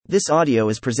This audio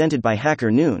is presented by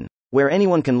Hacker Noon, where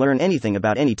anyone can learn anything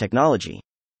about any technology.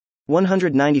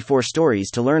 194 stories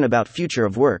to learn about future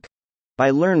of work.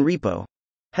 By Learn Repo.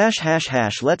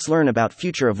 ### Let's learn about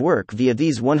future of work via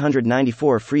these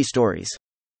 194 free stories.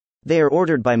 They are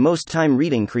ordered by most time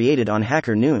reading created on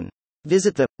Hacker Noon.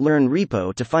 Visit the Learn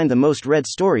Repo to find the most read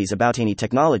stories about any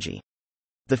technology.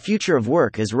 The future of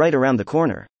work is right around the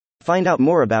corner. Find out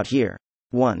more about here.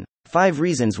 1. 5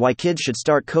 reasons why kids should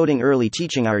start coding early.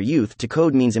 Teaching our youth to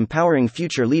code means empowering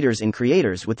future leaders and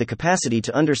creators with the capacity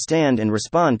to understand and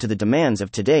respond to the demands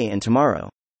of today and tomorrow.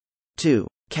 2.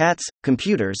 Cats,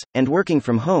 computers, and working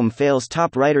from home fails.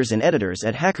 Top writers and editors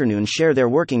at HackerNoon share their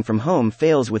working from home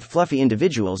fails with fluffy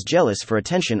individuals jealous for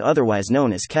attention, otherwise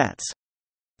known as cats.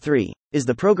 3. Is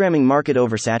the programming market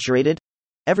oversaturated?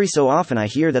 Every so often I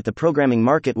hear that the programming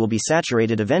market will be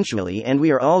saturated eventually and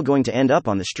we are all going to end up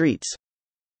on the streets.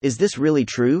 Is this really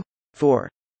true? 4.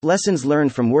 Lessons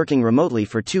learned from working remotely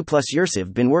for 2+ years.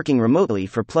 I've been working remotely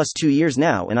for +2 years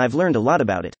now and I've learned a lot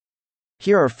about it.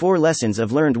 Here are 4 lessons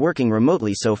I've learned working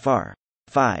remotely so far.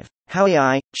 5. How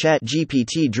AI,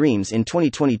 ChatGPT dreams in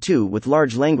 2022 with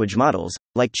large language models,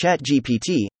 like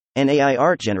ChatGPT, and AI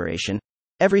art generation.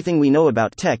 Everything we know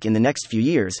about tech in the next few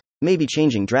years may be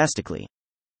changing drastically.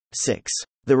 6.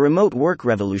 The remote work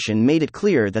revolution made it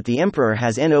clear that the emperor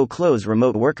has no clothes.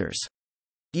 Remote workers.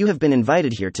 You have been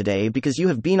invited here today because you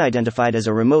have been identified as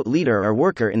a remote leader or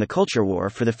worker in the culture war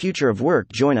for the future of work.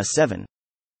 Join us. 7.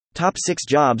 Top 6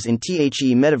 jobs in the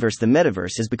metaverse. The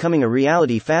metaverse is becoming a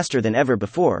reality faster than ever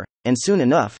before, and soon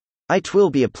enough, it will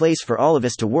be a place for all of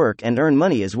us to work and earn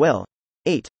money as well.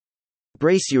 8.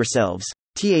 Brace yourselves.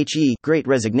 The Great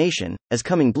Resignation is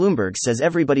coming. Bloomberg says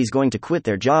everybody's going to quit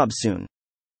their jobs soon.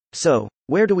 So,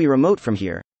 where do we remote from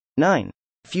here? 9.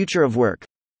 Future of work.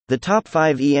 The top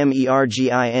 5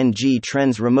 emerging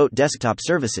trends. Remote desktop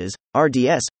services,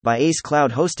 RDS, by Ace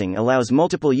Cloud Hosting allows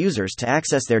multiple users to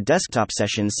access their desktop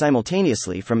sessions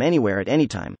simultaneously from anywhere at any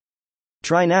time.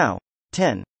 Try now.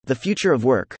 10. The future of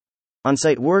work.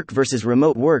 On-site work versus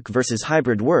remote work versus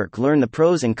hybrid work. Learn the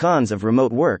pros and cons of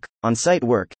remote work, on-site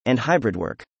work, and hybrid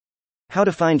work. How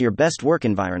to find your best work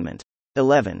environment.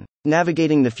 11.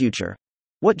 Navigating the future.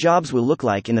 What jobs will look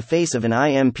like in the face of an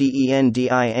impending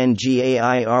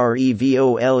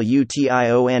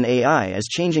AI is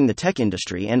changing the tech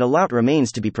industry, and a lot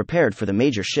remains to be prepared for the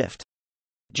major shift.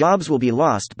 Jobs will be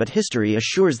lost, but history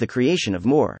assures the creation of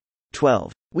more.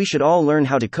 12. We should all learn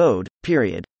how to code,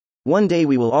 period. One day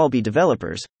we will all be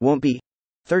developers, won't we?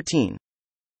 13.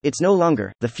 It's no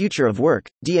longer the future of work.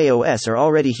 DAOs are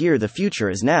already here. The future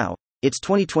is now. It's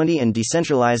 2020 and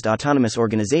decentralized autonomous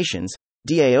organizations,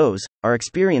 DAOs, are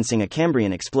experiencing a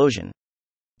Cambrian explosion.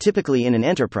 Typically in an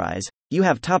enterprise, you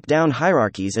have top-down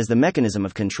hierarchies as the mechanism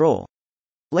of control.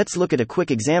 Let's look at a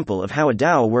quick example of how a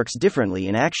DAO works differently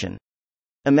in action.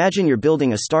 Imagine you're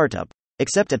building a startup,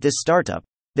 except at this startup,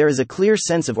 there is a clear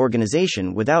sense of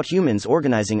organization without humans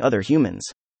organizing other humans.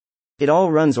 It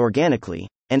all runs organically,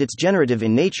 and it's generative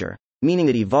in nature, meaning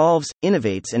it evolves,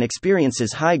 innovates, and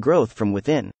experiences high growth from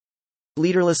within.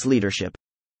 Leaderless leadership.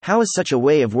 How is such a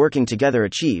way of working together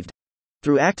achieved?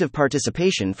 Through active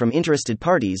participation from interested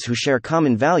parties who share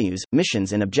common values,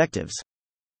 missions, and objectives.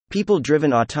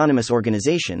 People-driven autonomous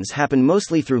organizations happen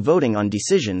mostly through voting on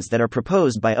decisions that are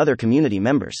proposed by other community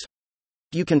members.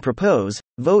 You can propose,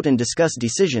 vote, and discuss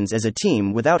decisions as a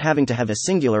team without having to have a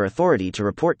singular authority to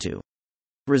report to,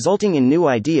 resulting in new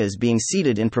ideas being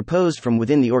seeded and proposed from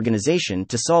within the organization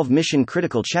to solve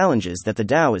mission-critical challenges that the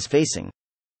DAO is facing.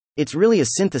 It's really a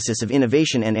synthesis of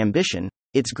innovation and ambition.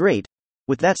 It's great.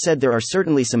 With that said, there are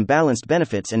certainly some balanced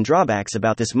benefits and drawbacks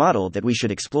about this model that we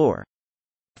should explore.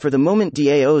 For the moment,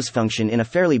 DAOs function in a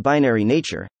fairly binary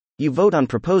nature. You vote on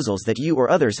proposals that you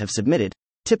or others have submitted.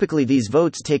 Typically, these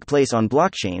votes take place on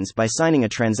blockchains by signing a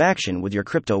transaction with your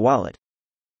crypto wallet.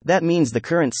 That means the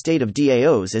current state of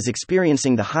DAOs is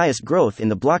experiencing the highest growth in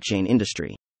the blockchain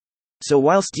industry. So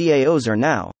whilst DAOs are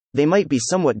now, they might be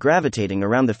somewhat gravitating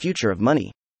around the future of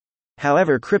money.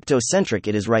 However crypto-centric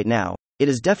it is right now, it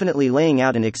is definitely laying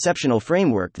out an exceptional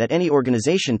framework that any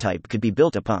organization type could be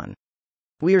built upon.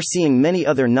 We are seeing many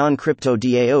other non-crypto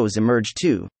DAOs emerge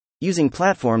too, using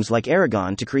platforms like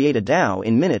Aragon to create a DAO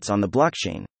in minutes on the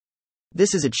blockchain.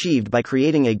 This is achieved by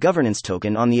creating a governance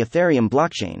token on the Ethereum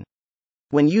blockchain.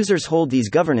 When users hold these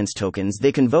governance tokens,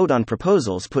 they can vote on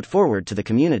proposals put forward to the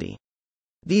community.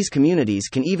 These communities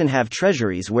can even have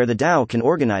treasuries where the DAO can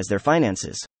organize their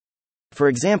finances. For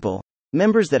example,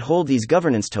 members that hold these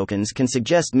governance tokens can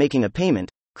suggest making a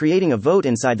payment, creating a vote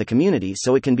inside the community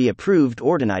so it can be approved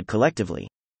or denied collectively.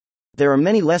 There are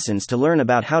many lessons to learn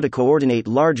about how to coordinate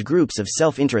large groups of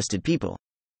self-interested people.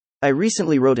 I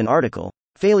recently wrote an article,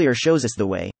 Failure Shows Us the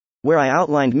Way, where I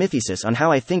outlined mythesis on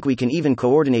how I think we can even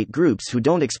coordinate groups who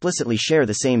don't explicitly share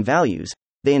the same values,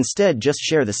 they instead just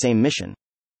share the same mission.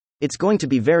 It's going to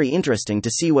be very interesting to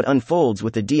see what unfolds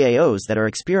with the DAOs that are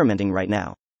experimenting right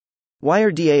now. Why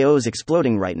are DAOs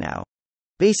exploding right now?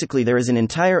 Basically, there is an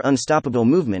entire unstoppable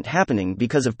movement happening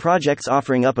because of projects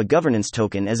offering up a governance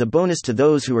token as a bonus to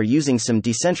those who are using some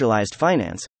decentralized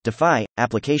finance, DeFi,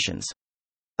 applications.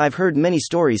 I've heard many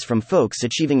stories from folks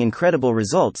achieving incredible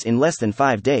results in less than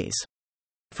 5 days.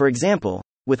 For example,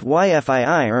 with YFI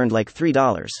I earned like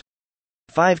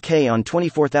 $3.5K on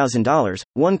 $24,000,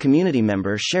 one community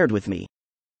member shared with me.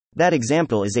 That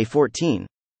example is a 58%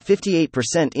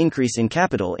 increase in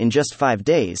capital in just 5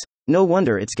 days, no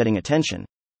wonder it's getting attention.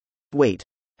 Wait,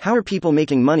 how are people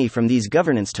making money from these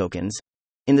governance tokens?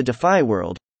 In the DeFi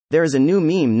world, there is a new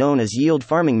meme known as yield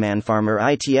farming. Manfarmer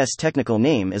IT's technical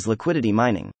name is liquidity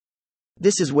mining.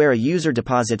 This is where a user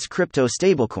deposits crypto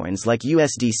stablecoins like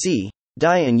USDC,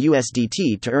 DAI and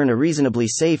USDT to earn a reasonably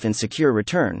safe and secure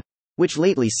return, which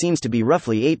lately seems to be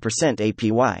roughly 8%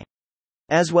 APY.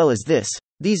 As well as this,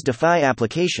 these DeFi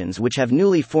applications, which have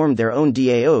newly formed their own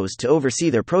DAOs to oversee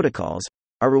their protocols,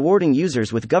 are rewarding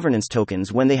users with governance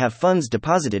tokens when they have funds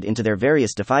deposited into their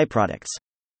various DeFi products.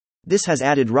 This has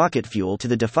added rocket fuel to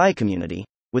the DeFi community,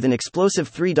 with an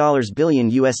explosive $3 billion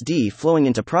USD flowing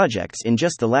into projects in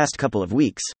just the last couple of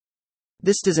weeks.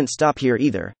 This doesn't stop here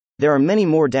either. There are many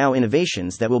more DAO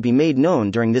innovations that will be made known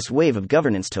during this wave of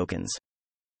governance tokens.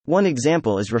 One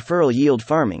example is referral yield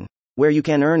farming, where you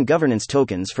can earn governance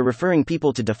tokens for referring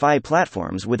people to DeFi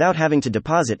platforms without having to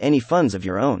deposit any funds of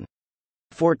your own.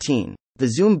 14. The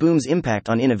Zoom boom's impact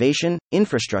on innovation,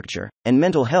 infrastructure, and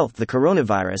mental health. The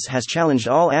coronavirus has challenged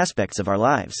all aspects of our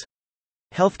lives.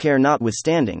 Healthcare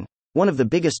notwithstanding, one of the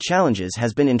biggest challenges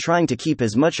has been in trying to keep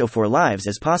as much of our lives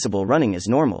as possible running as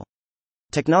normal.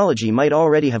 Technology might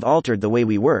already have altered the way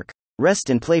we work,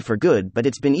 rest and play for good, but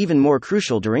it's been even more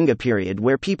crucial during a period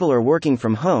where people are working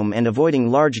from home and avoiding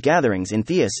large gatherings in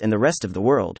Theus and the rest of the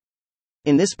world.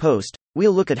 In this post,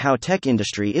 we'll look at how tech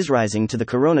industry is rising to the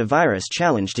coronavirus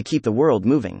challenge to keep the world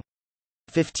moving.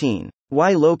 15.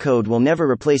 Why low code will never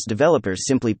replace developers.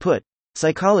 Simply put,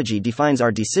 psychology defines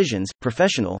our decisions,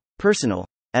 professional, personal,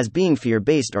 as being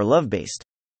fear-based or love-based.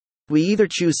 We either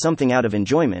choose something out of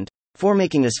enjoyment, for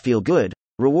making us feel good,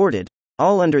 rewarded,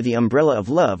 all under the umbrella of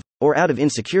love, or out of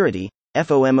insecurity,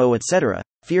 FOMO, etc.,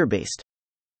 fear-based.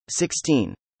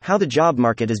 16. How the job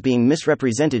market is being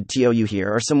misrepresented.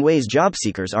 Here are some ways job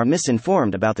seekers are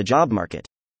misinformed about the job market.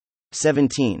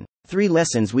 17. 3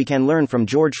 lessons we can learn from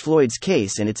George Floyd's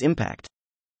case and its impact.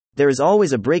 There is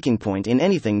always a breaking point in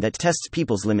anything that tests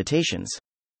people's limitations.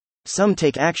 Some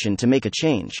take action to make a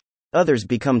change. Others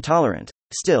become tolerant.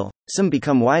 Still, some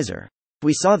become wiser.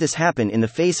 We saw this happen in the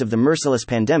face of the merciless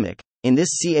pandemic, in this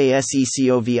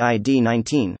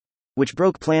COVID-19, which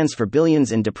broke plans for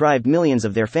billions and deprived millions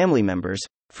of their family members,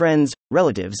 friends,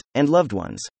 relatives, and loved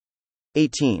ones.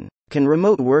 18. Can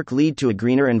remote work lead to a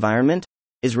greener environment?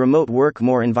 Is remote work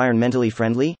more environmentally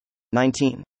friendly?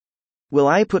 19. Will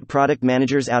AI put product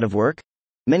managers out of work?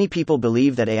 Many people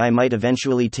believe that AI might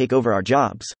eventually take over our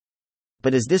jobs.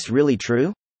 But is this really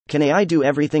true? Can AI do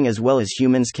everything as well as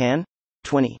humans can?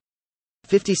 20.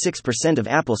 56% of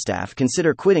Apple staff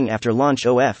consider quitting after launch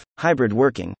of hybrid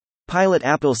working pilot.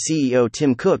 Apple CEO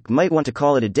Tim Cook might want to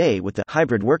call it a day with the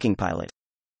hybrid working pilot.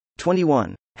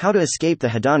 21. How to escape the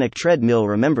hedonic treadmill.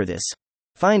 Remember this.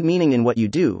 Find meaning in what you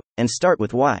do, and start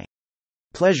with why.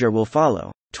 Pleasure will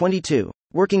follow. 22.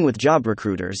 Working with job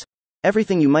recruiters.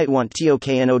 Everything you might want to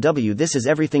know. This is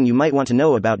everything you might want to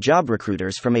know about job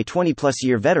recruiters from a 20-plus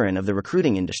year veteran of the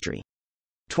recruiting industry.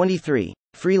 23.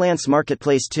 Freelance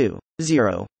Marketplace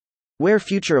 2.0. Where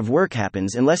future of work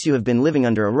happens. Unless you have been living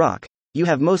under a rock, you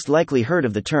have most likely heard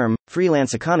of the term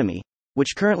freelance economy,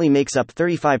 which currently makes up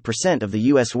 35% of the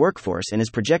U.S. workforce and is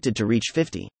projected to reach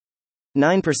 59%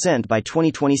 by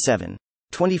 2027.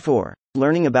 24.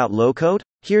 Learning about low-code?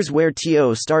 Here's where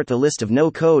to start. The list of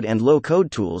no-code and low-code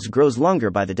tools grows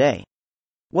longer by the day.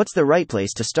 What's the right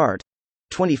place to start?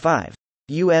 25.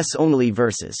 US only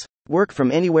versus work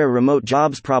from anywhere remote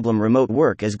jobs. Problem: remote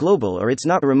work is global or it's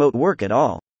not remote work at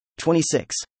all.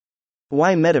 26.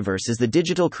 Why Metaverse is the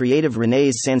digital creative.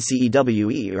 Renaissance and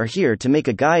CEWE are here to make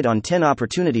a guide on 10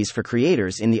 opportunities for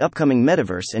creators in the upcoming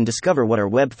metaverse and discover what are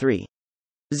Web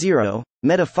 3.0,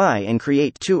 MetaFi and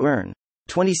Create to earn.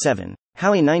 27.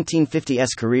 How a 1950s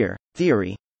career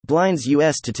theory blinds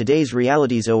us to today's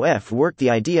realities. Of work. The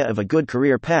idea of a good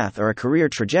career path or a career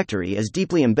trajectory is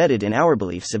deeply embedded in our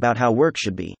beliefs about how work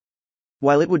should be.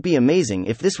 While it would be amazing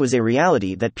if this was a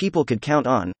reality that people could count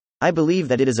on, I believe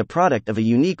that it is a product of a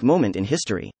unique moment in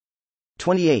history.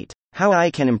 28. How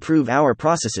AI can improve our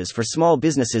processes for small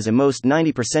businesses. Most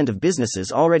 90% of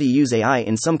businesses already use AI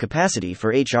in some capacity for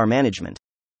HR management.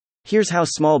 Here's how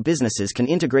small businesses can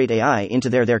integrate AI into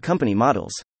their company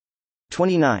models.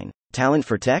 29. Talent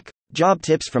for tech? Job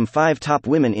tips from 5 top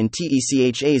women in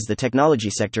tech. As the technology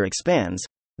sector expands,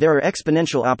 there are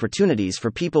exponential opportunities for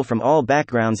people from all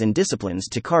backgrounds and disciplines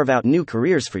to carve out new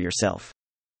careers for yourself.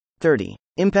 30.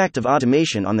 Impact of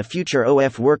automation on the future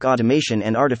of work. Automation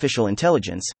and artificial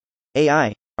intelligence,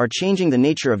 AI, are changing the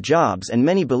nature of jobs, and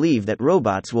many believe that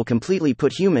robots will completely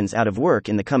put humans out of work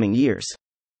in the coming years.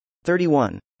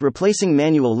 31. Replacing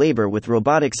manual labor with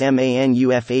robotics.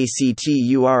 Manufacturing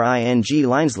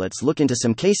lines. Let's look into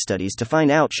some case studies to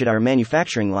find out, should our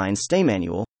manufacturing lines stay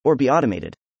manual or be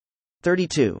automated.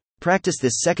 32. Practice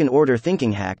this second-order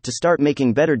thinking hack to start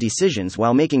making better decisions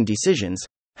while making decisions.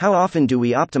 How often do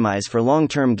we optimize for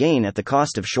long-term gain at the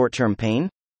cost of short-term pain?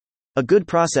 A good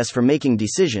process for making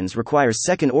decisions requires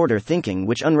second-order thinking,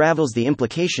 which unravels the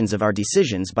implications of our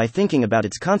decisions by thinking about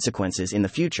its consequences in the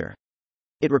future.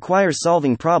 It requires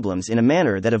solving problems in a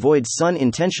manner that avoids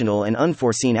unintentional and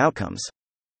unforeseen outcomes.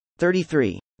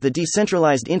 33. The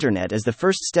decentralized internet as the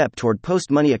first step toward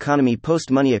post-money economy.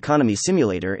 Post-money economy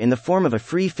simulator in the form of a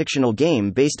free fictional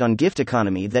game based on gift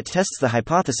economy that tests the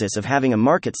hypothesis of having a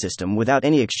market system without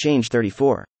any exchange.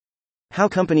 34. How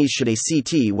companies should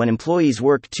act when employees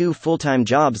work 2 full-time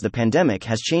jobs. The pandemic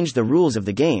has changed the rules of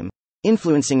the game,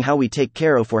 influencing how we take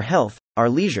care of our health, our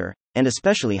leisure, and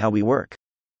especially how we work.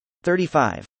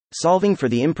 35. Solving for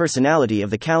the impersonality of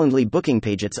the Calendly booking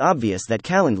page. It's obvious that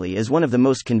Calendly is one of the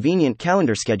most convenient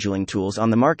calendar scheduling tools on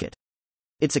the market.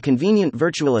 It's a convenient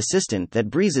virtual assistant that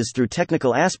breezes through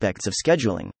technical aspects of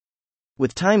scheduling.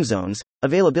 With time zones,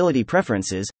 availability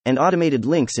preferences, and automated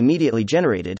links immediately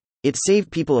generated, it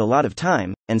saved people a lot of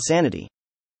time and sanity.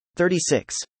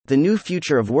 36. The new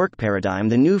future of work paradigm.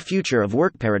 The new future of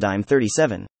work paradigm.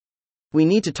 37. We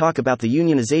need to talk about the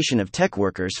unionization of tech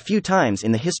workers. Few times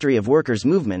in the history of workers'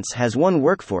 movements has one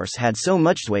workforce had so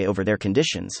much sway over their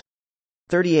conditions.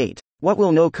 38. What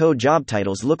will no-code job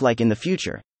titles look like in the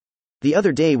future? The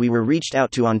other day we were reached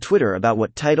out to on Twitter about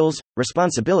what titles,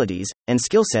 responsibilities, and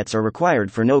skill sets are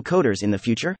required for no-coders in the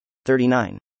future.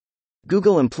 39.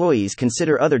 Google employees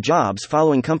consider other jobs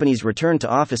following companies' return to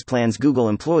office plans. Google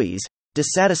employees,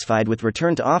 dissatisfied with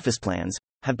return to office plans,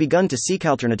 have begun to seek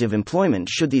alternative employment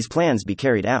should these plans be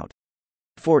carried out.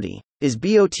 40. Is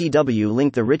BOTW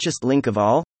link the richest link of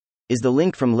all? Is the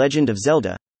link from Legend of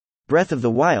Zelda, Breath of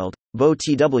the Wild,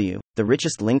 BOTW, the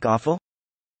richest link awful?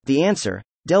 The answer,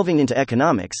 delving into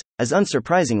economics, is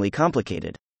unsurprisingly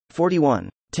complicated. 41.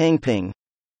 Tang Ping.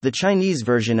 The Chinese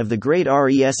version of the Great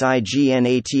Resignation.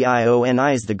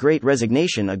 Is the Great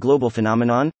Resignation a global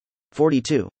phenomenon?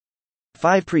 42.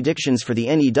 5 predictions for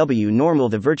the new normal.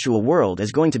 The virtual world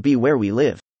is going to be where we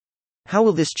live. How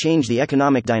will this change the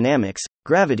economic dynamics,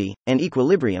 gravity, and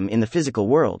equilibrium in the physical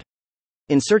world?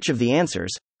 In search of the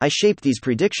answers, I shaped these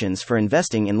predictions for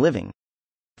investing in living.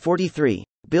 43.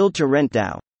 Build to Rent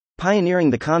DAO. Pioneering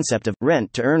the concept of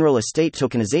rent-to-earn real estate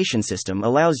tokenization system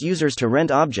allows users to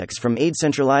rent objects from a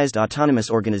decentralized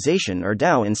autonomous organization or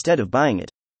DAO instead of buying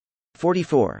it.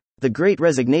 44. The Great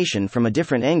Resignation from a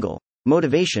different angle.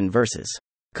 Motivation versus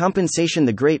compensation.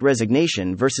 The Great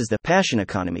Resignation versus the passion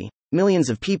economy. Millions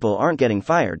of people aren't getting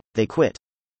fired, they quit.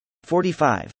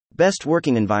 45. Best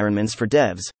working environments for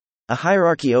devs. A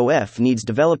hierarchy of needs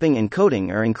developing and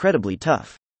coding are incredibly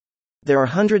tough. There are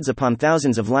hundreds upon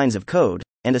thousands of lines of code,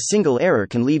 and a single error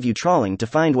can leave you trawling to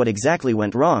find what exactly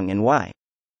went wrong and why.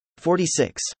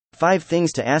 46. 5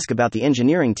 things to ask about the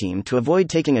engineering team to avoid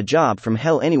taking a job from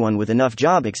hell. Anyone with enough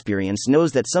job experience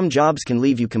knows that some jobs can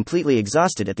leave you completely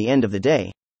exhausted at the end of the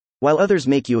day, while others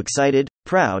make you excited,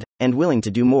 proud, and willing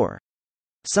to do more.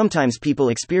 Sometimes people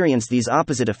experience these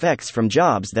opposite effects from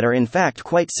jobs that are in fact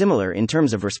quite similar in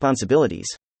terms of responsibilities.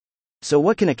 So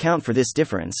what can account for this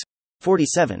difference?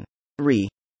 47.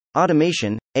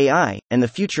 Automation, AI, and the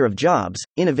future of jobs.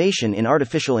 Innovation in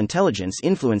artificial intelligence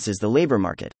influences the labor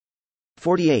market.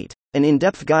 48. An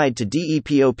in-depth guide to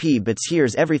DEPOP bots.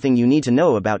 Here's everything you need to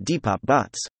know about Depop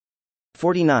bots.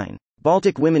 49.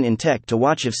 Baltic women in tech to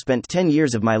watch. I've spent 10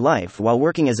 years of my life while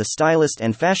working as a stylist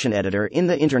and fashion editor in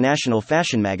the international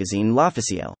fashion magazine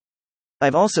L'Officiel.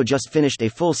 I've also just finished a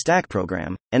full stack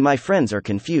program, and my friends are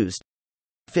confused.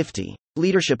 50.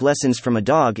 Leadership lessons from a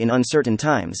dog in uncertain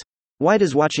times. Why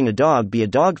does watching a dog be a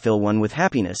dog? Fill one with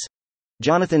happiness.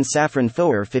 Jonathan Safran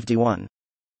Foer. 51.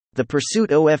 The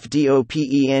pursuit of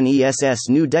FDOPENESS.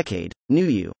 New decade, new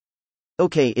you.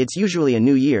 Okay, it's usually a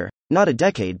new year, not a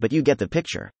decade, but you get the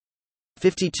picture.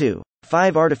 52.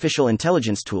 5 artificial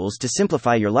intelligence tools to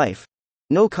simplify your life.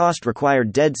 No cost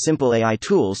required, dead simple AI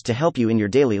tools to help you in your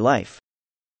daily life.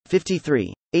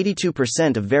 53.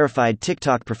 82% of verified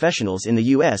TikTok professionals in the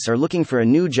US are looking for a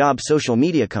new job. Social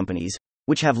media companies,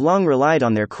 which have long relied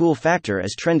on their cool factor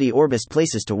as trendy or best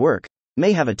places to work,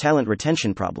 may have a talent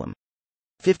retention problem.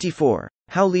 54.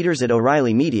 How leaders at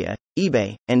O'Reilly Media,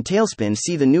 eBay, and Tailspin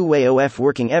see the new way of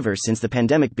working. Ever since the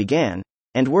pandemic began,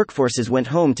 and workforces went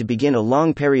home to begin a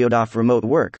long period of remote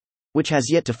work, which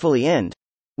has yet to fully end,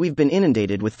 we've been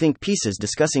inundated with think pieces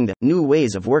discussing the new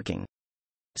ways of working.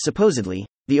 Supposedly,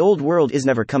 the old world is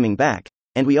never coming back,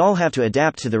 and we all have to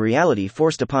adapt to the reality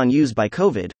forced upon us by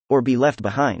COVID, or be left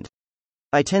behind.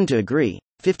 I tend to agree.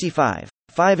 55.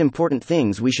 5 important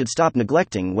things we should stop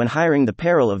neglecting when hiring. The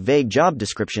peril of vague job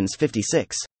descriptions.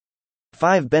 56.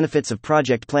 5 benefits of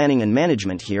project planning and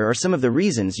management. Here are some of the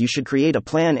reasons you should create a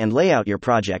plan and lay out your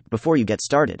project before you get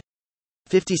started.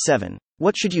 57.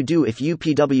 What should you do if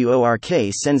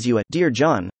UPWORK sends you a "Dear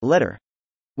John" letter?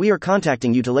 We are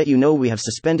contacting you to let you know we have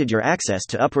suspended your access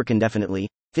to Upwork indefinitely.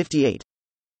 58.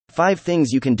 5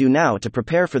 things you can do now to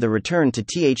prepare for the return to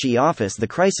the office. The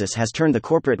crisis has turned the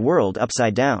corporate world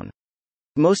upside down.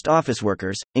 Most office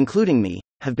workers, including me,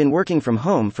 have been working from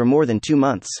home for more than 2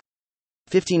 months.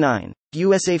 59.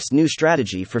 USAFE's new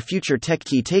strategy for future tech.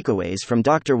 Key takeaways from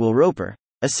Dr. Will Roper,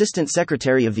 Assistant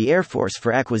Secretary of the Air Force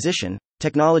for Acquisition,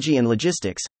 Technology and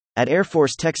Logistics, at Air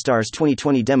Force TechStars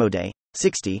 2020 Demo Day.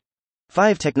 60.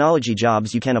 5 technology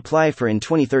jobs you can apply for in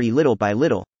 2030. Little by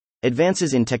little,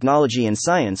 advances in technology and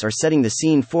science are setting the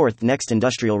scene for the next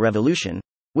industrial revolution,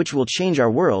 which will change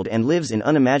our world and lives in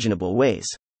unimaginable ways.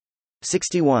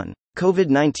 61.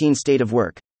 COVID-19 state of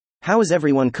work. How is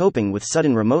everyone coping with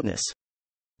sudden remoteness?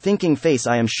 Thinking face,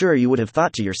 I am sure you would have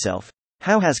thought to yourself,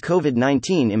 how has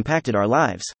COVID-19 impacted our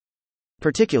lives?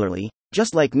 Particularly,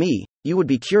 just like me, you would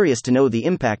be curious to know the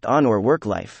impact on our work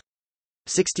life.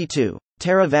 62.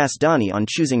 Tara Vasdani on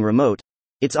choosing remote.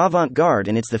 It's avant-garde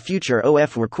and it's the future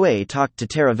of work. Talked to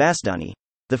Tara Vasdani,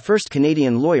 the first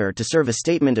Canadian lawyer to serve a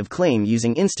statement of claim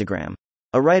using Instagram,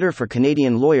 a writer for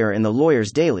Canadian Lawyer and the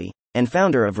Lawyers Daily, and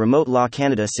founder of Remote Law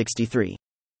Canada. 63.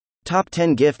 Top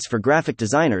 10 gifts for graphic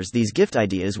designers. These gift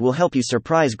ideas will help you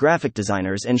surprise graphic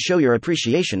designers and show your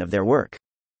appreciation of their work.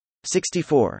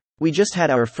 64. We just had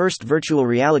our first virtual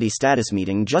reality status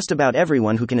meeting. Just about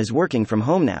everyone who can is working from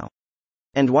home now.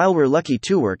 And while we're lucky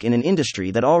to work in an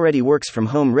industry that already works from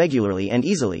home regularly and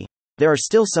easily, there are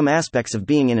still some aspects of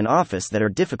being in an office that are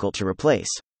difficult to replace.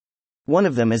 One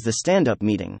of them is the stand-up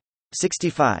meeting.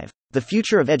 65. The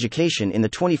future of education in the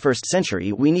 21st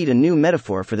century. We need a new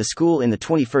metaphor for the school in the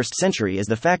 21st century, as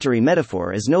the factory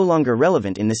metaphor is no longer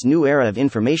relevant in this new era of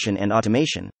information and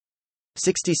automation.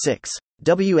 66.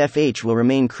 WFH will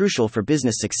remain crucial for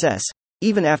business success,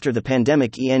 even after the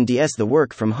pandemic ends. The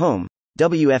work from home,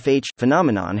 WFH,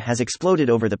 phenomenon has exploded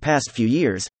over the past few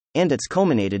years, and it's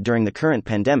culminated during the current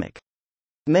pandemic.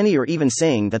 Many are even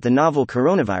saying that the novel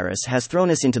coronavirus has thrown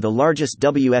us into the largest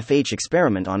WFH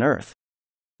experiment on Earth.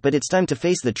 But it's time to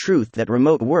face the truth that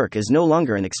remote work is no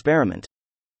longer an experiment.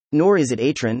 Nor is it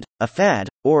a trend, a fad,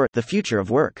 or the future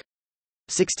of work.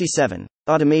 67.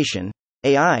 Automation,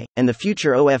 AI, and the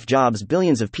future of jobs.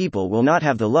 Billions of people will not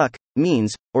have the luck,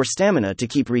 means, or stamina to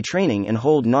keep retraining and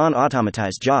hold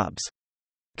non-automatized jobs.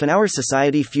 Can our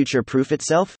society future-proof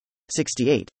itself?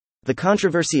 68. The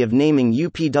controversy of naming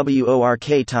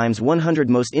UPWORK times 100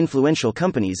 most influential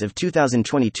companies of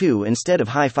 2022 instead of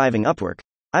high-fiving Upwork.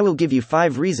 I will give you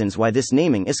 5 reasons why this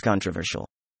naming is controversial.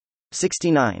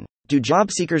 69. Do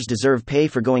job seekers deserve pay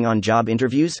for going on job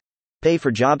interviews? Pay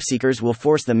for job seekers will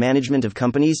force the management of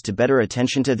companies to better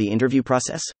attention to the interview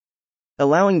process,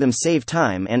 allowing them save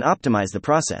time and optimize the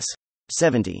process.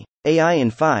 70. AI in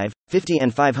 5, 50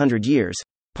 and 500 years.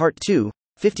 Part 2,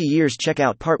 50 years. Check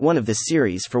out Part 1 of this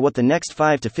series for what the next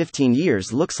 5 to 15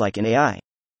 years looks like in AI.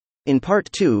 In Part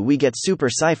 2 we get super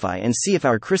sci-fi and see if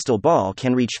our crystal ball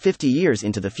can reach 50 years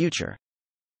into the future.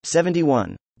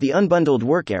 71. The unbundled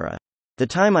work era. The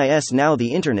time is now.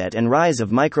 The internet and rise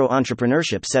of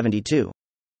micro-entrepreneurship. 72.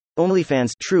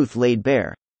 OnlyFans, truth laid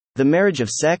bare. The marriage of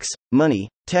sex, money,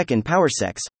 tech and power.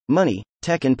 Sex, money,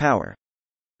 tech and power.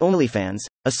 OnlyFans,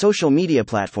 a social media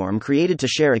platform created to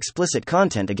share explicit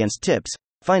content against tips,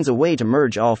 finds a way to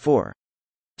merge all 4.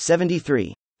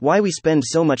 73. Why we spend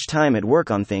so much time at work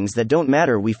on things that don't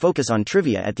matter. We focus on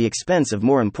trivia at the expense of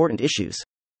more important issues.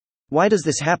 Why does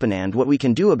this happen and what we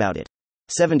can do about it?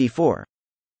 74.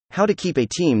 How to keep a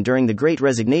team during the Great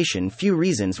Resignation. Few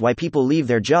reasons why people leave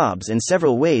their jobs and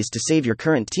several ways to save your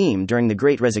current team during the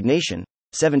Great Resignation.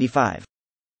 75.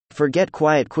 Forget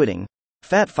quiet quitting.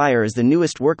 Fat FIRE is the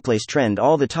newest workplace trend.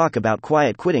 All the talk about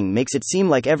quiet quitting makes it seem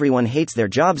like everyone hates their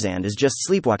jobs and is just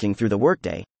sleepwalking through the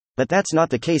workday. But that's not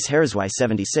the case. Herzwy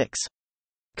 76.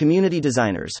 Community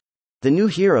designers. The new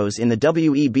heroes in the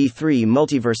WEB3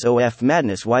 multiverse OF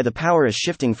madness. Why the power is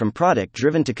shifting from product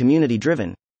driven to community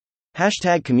driven.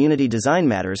 Hashtag community design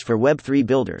matters for Web3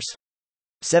 builders.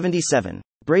 77.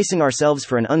 Bracing ourselves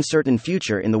for an uncertain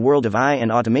future in the world of AI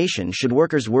and automation. Should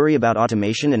workers worry about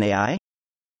automation and AI?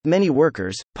 Many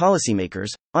workers, policymakers,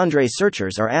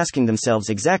 researchers are asking themselves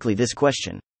exactly this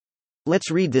question. Let's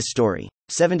read this story.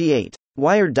 78.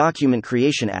 Wired document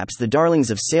creation apps. The darlings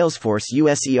of Salesforce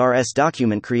USERS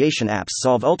document creation apps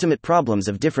solve ultimate problems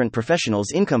of different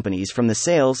professionals in companies, from the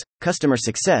sales, customer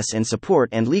success and support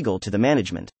and legal to the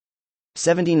management.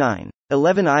 79.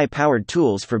 11 AI-powered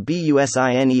tools for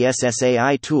BUSINESS.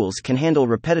 AI tools can handle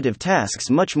repetitive tasks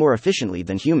much more efficiently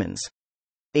than humans.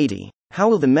 80. How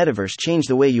will the metaverse change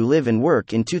the way you live and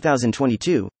work in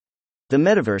 2022? The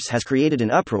metaverse has created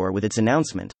an uproar with its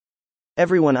announcement.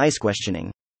 Everyone is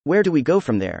questioning, where do we go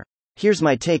from there? Here's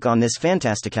my take on this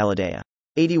fantastic idea.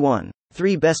 81.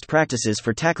 3 best practices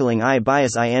for tackling AI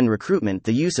bias in recruitment.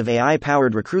 The use of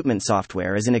AI-powered recruitment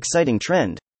software is an exciting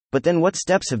trend, but then what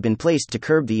steps have been placed to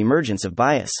curb the emergence of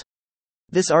bias?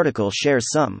 This article shares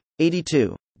some.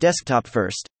 82. Desktop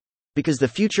first. Because the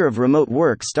future of remote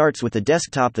work starts with the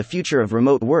desktop. The future of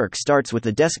remote work starts with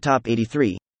the desktop.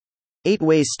 83. 8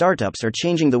 ways startups are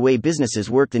changing the way businesses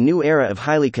work. The new era of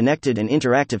highly connected and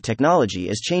interactive technology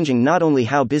is changing not only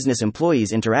how business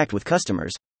employees interact with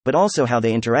customers, but also how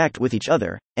they interact with each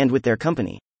other, and with their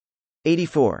company.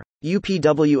 84.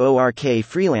 UPWORK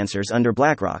freelancers under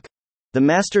BlackRock. The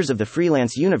masters of the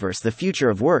freelance universe. The future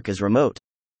of work is remote.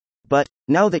 But,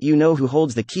 now that you know who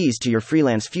holds the keys to your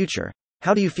freelance future,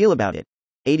 how do you feel about it?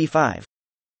 85.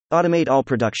 Automate all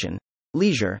production.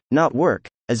 Leisure, not work,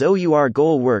 as our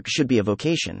goal. Work should be a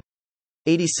vocation.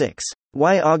 86.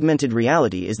 Why augmented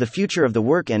reality is the future of the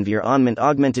work environment.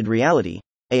 Augmented reality,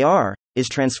 AR, is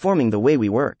transforming the way we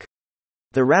work.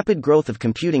 The rapid growth of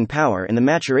computing power and the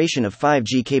maturation of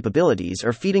 5G capabilities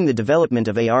are feeding the development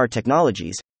of AR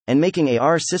technologies, and making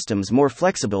AR systems more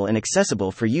flexible and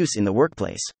accessible for use in the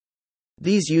workplace.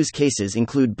 These use cases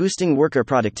include boosting worker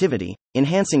productivity,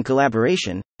 enhancing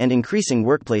collaboration, and increasing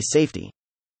workplace safety.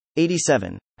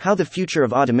 87. How the future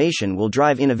of automation will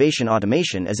drive innovation.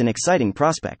 Automation is an exciting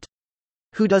prospect.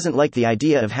 Who doesn't like the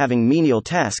idea of having menial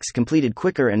tasks completed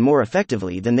quicker and more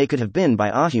effectively than they could have been by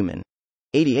a human?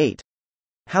 88.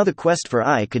 How the quest for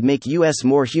AI could make us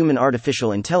more human.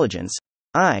 Artificial intelligence,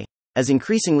 AI, is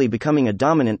increasingly becoming a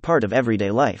dominant part of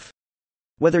everyday life.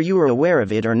 Whether you are aware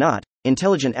of it or not,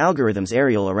 intelligent algorithms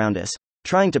aerial around us,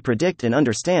 trying to predict and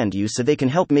understand you so they can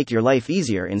help make your life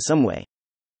easier in some way.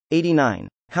 89.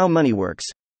 How money works.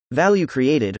 Value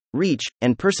created, reach,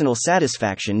 and personal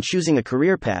satisfaction. Choosing a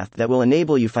career path that will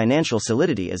enable you financial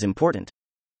solidity is important.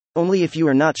 Only if you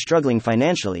are not struggling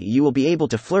financially you will be able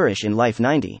to flourish in life.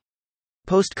 90.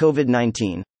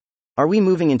 Post-COVID-19. Are we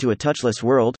moving into a touchless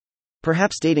world?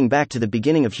 Perhaps dating back to the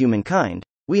beginning of humankind,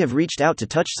 we have reached out to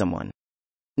touch someone.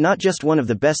 Not just one of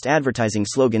the best advertising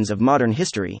slogans of modern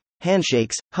history,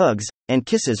 handshakes, hugs, and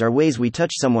kisses are ways we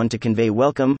touch someone to convey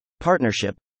welcome,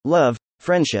 partnership, love,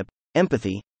 friendship,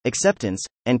 empathy, acceptance,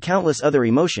 and countless other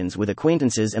emotions with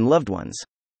acquaintances and loved ones.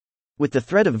 With the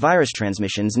threat of virus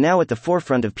transmissions now at the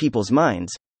forefront of people's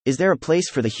minds, is there a place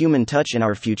for the human touch in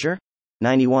our future?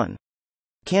 91.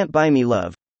 Can't buy me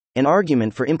love. An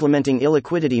argument for implementing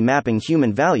illiquidity. Mapping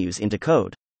human values into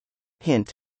code.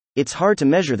 Hint. It's hard to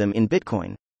measure them in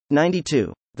Bitcoin.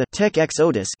 92. The tech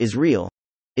exodus is real.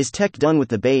 Is tech done with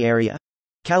the Bay Area?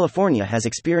 California has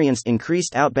experienced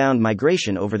increased outbound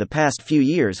migration over the past few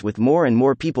years, with more and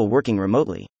more people working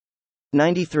remotely.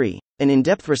 93. An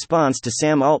in-depth response to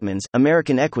Sam Altman's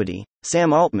American Equity.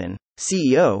 Sam Altman,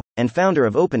 CEO and founder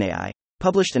of OpenAI,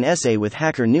 published an essay with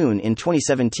Hacker Noon in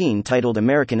 2017 titled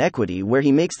American Equity, where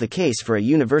he makes the case for a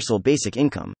universal basic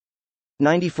income.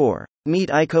 94. Meet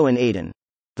Aiko and Aiden.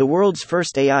 The world's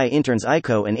first AI interns.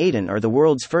 Aiko and Aiden are the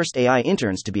world's first AI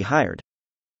interns to be hired.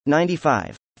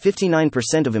 95.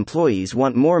 59% of employees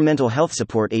want more mental health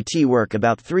support at work.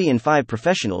 About 3 in 5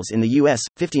 professionals in the US,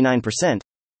 59%,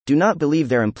 do not believe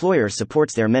their employer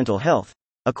supports their mental health,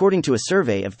 according to a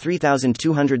survey of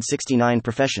 3,269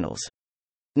 professionals.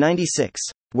 96.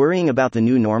 Worrying about the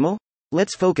new normal?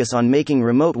 Let's focus on making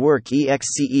remote work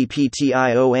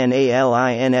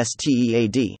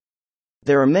exceptionalistead.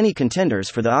 There are many contenders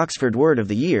for the Oxford Word of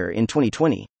the Year in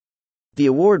 2020. The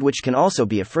award, which can also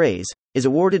be a phrase, is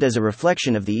awarded as a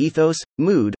reflection of the ethos,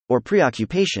 mood, or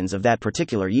preoccupations of that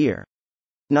particular year.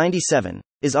 97.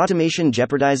 Is automation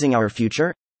jeopardizing our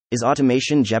future? Is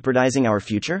automation jeopardizing our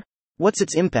future? What's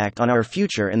its impact on our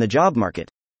future and the job market?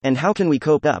 And how can we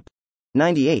cope up?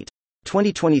 98.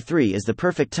 2023 is the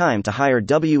perfect time to hire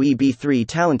Web3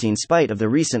 talent. In spite of the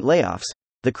recent layoffs,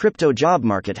 the crypto job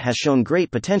market has shown great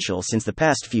potential since the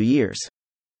past few years.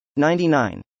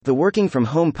 99. The working from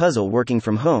home puzzle. Working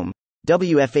from home,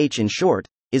 WFH in short,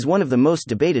 is one of the most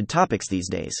debated topics these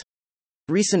days.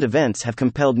 Recent events have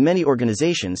compelled many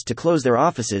organizations to close their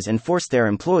offices and force their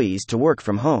employees to work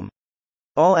from home.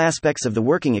 All aspects of the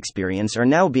working experience are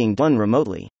now being done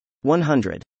remotely.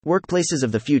 100. Workplaces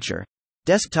of the future.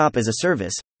 Desktop as a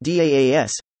service,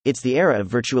 DaaS, it's the era of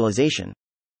virtualization.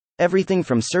 Everything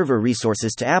from server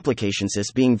resources to applications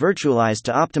is being virtualized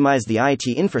to optimize the IT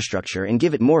infrastructure and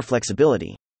give it more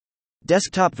flexibility.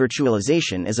 Desktop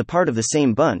virtualization is a part of the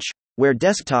same bunch, where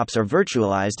desktops are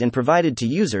virtualized and provided to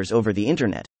users over the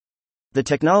internet. The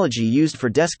technology used for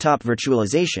desktop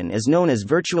virtualization is known as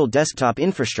Virtual Desktop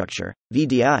Infrastructure,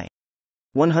 VDI.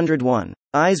 101.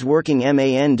 Eyes Working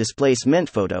Man Displacement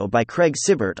Photo by Craig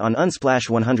Sibert on Unsplash.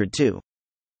 102.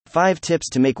 5 Tips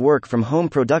to Make Work from Home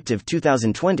Productive.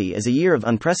 2020 is a year of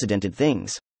unprecedented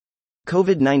things.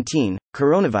 COVID-19,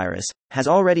 coronavirus, has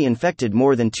already infected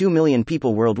more than 2 million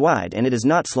people worldwide, and it is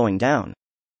not slowing down.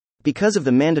 Because of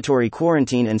the mandatory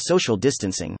quarantine and social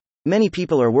distancing, many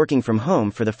people are working from home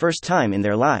for the first time in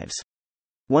their lives.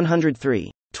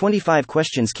 103. 25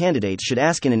 questions candidates should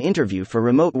ask in an interview for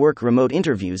remote work. Remote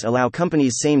interviews allow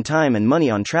companies same time and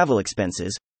money on travel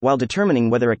expenses, while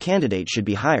determining whether a candidate should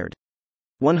be hired.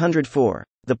 104.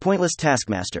 The Pointless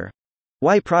Taskmaster.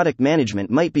 Why product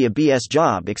management might be a BS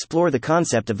job. Explore the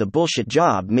concept of the bullshit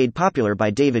job made popular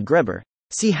by David Graeber.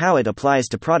 See how it applies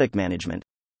to product management.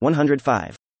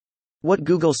 105. What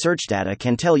Google search data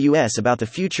can tell us about the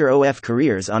future of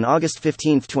careers. On August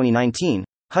 15, 2019,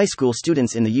 high school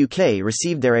students in the UK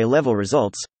received their A-level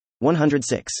results.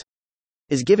 106.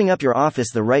 Is giving up your office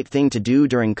the right thing to do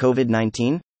during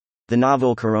COVID-19? The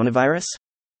novel coronavirus?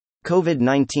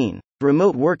 COVID-19.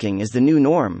 Remote working is the new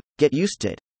norm, get used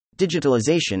to it.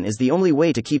 Digitalization is the only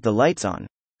way to keep the lights on.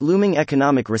 Looming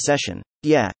economic recession.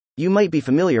 Yeah, you might be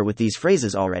familiar with these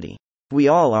phrases already. We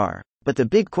all are. But the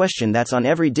big question that's on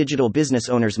every digital business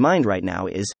owner's mind right now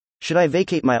is, should I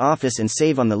vacate my office and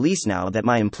save on the lease now that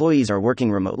my employees are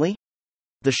working remotely?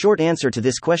 The short answer to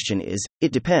this question is,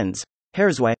 it depends.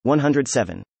 Here's why.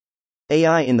 107.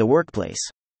 AI in the workplace.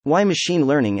 Why machine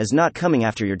learning is not coming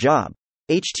after your job.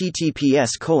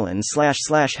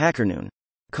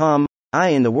 https://hackernoon.com. AI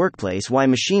in the workplace. Why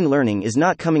machine learning is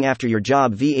not coming after your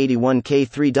job.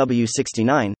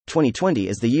 V81K3W69. 2020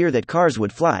 is the year that cars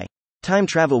would fly, time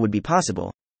travel would be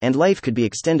possible, and life could be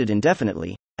extended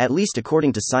indefinitely, at least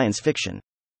according to science fiction.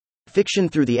 Fiction.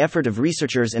 Through the effort of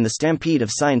researchers and the stampede of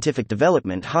scientific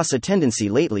development has a tendency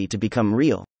lately to become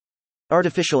real.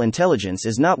 Artificial intelligence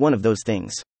is not one of those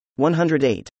things.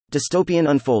 108. Dystopian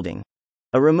unfolding.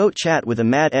 A remote chat with a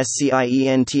mad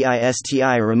scientist.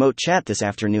 A remote chat this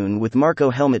afternoon with Marco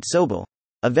Helmut Sobel,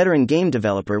 a veteran game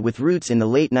developer with roots in the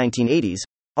late 1980s,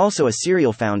 also a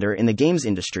serial founder in the games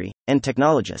industry, and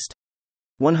technologist.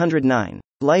 109.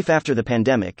 Life after the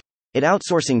pandemic. It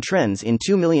outsourcing trends in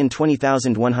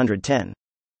 2,020,110.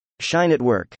 Shine at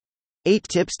work. 8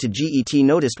 tips to get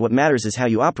noticed. What matters is how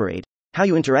you operate, how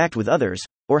you interact with others,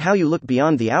 or how you look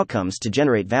beyond the outcomes to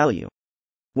generate value.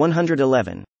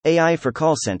 111. AI for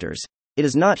call centers. It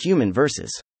is not human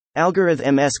versus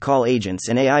algorithms. Call agents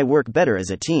and AI work better as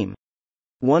a team.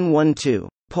 112.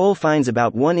 Poll finds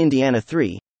about 1 Indiana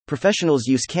 3. Professionals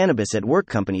use cannabis at work.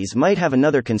 Companies might have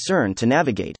another concern to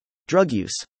navigate: drug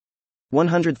use.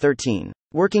 113.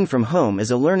 Working from home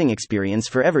is a learning experience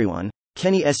for everyone.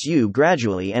 Kenny Su.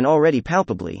 Gradually and already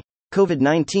palpably,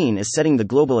 COVID-19 is setting the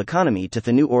global economy to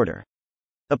the new order.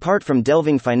 Apart from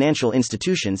delving financial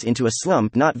institutions into a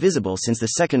slump not visible since the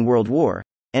Second World War,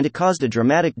 and it caused a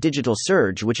dramatic digital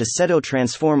surge which is set to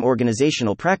transform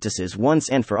organizational practices once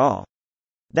and for all.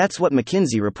 That's what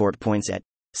McKinsey report points at.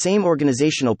 Same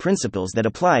organizational principles that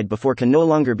applied before can no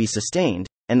longer be sustained,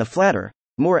 and the flatter,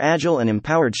 more agile and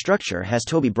empowered structure has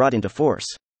to be brought into force.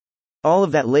 All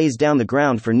of that lays down the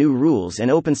ground for new rules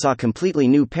and opens a completely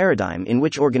new paradigm in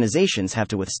which organizations have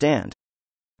to withstand.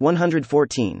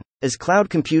 114. Is cloud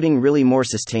computing really more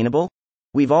sustainable?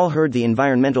 We've all heard the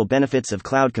environmental benefits of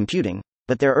cloud computing,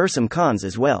 but there are some cons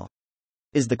as well.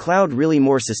 Is the cloud really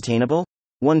more sustainable?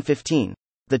 115.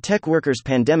 The tech workers'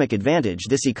 pandemic advantage.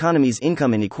 This economy's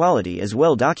income inequality is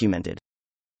well documented.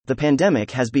 The pandemic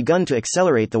has begun to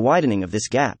accelerate the widening of this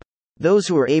gap. Those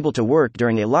who are able to work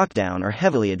during a lockdown are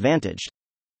heavily advantaged.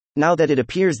 Now that it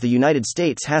appears the United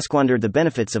States has squandered the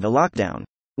benefits of a lockdown,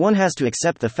 one has to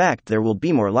accept the fact there will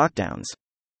be more lockdowns.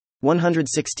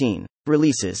 116.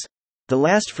 Releases. The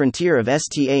last frontier of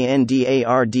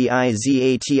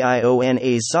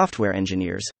STANDARDIZATIONA's software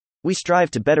engineers. We strive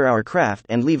to better our craft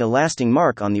and leave a lasting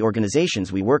mark on the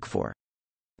organizations we work for.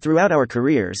 Throughout our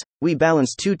careers, we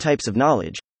balance two types of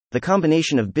knowledge. The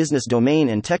combination of business domain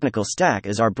and technical stack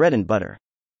is our bread and butter.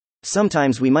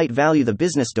 Sometimes we might value the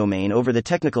business domain over the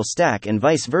technical stack and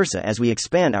vice versa as we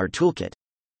expand our toolkit.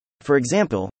 For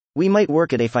example, we might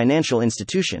work at a financial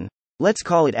institution, let's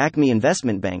call it Acme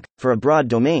Investment Bank, for a broad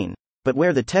domain, but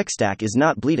where the tech stack is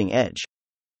not bleeding edge.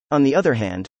 On the other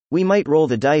hand, we might roll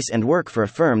the dice and work for a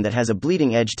firm that has a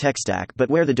bleeding edge tech stack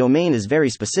but where the domain is very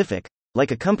specific,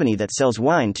 like a company that sells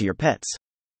wine to your pets.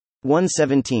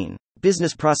 117.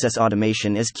 Business process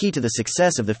automation is key to the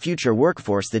success of the future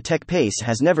workforce. The tech pace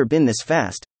has never been this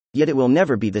fast, yet it will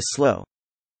never be this slow.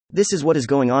 This is what is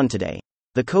going on today.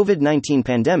 The COVID-19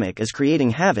 pandemic is creating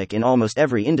havoc in almost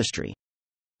every industry.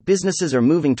 Businesses are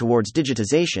moving towards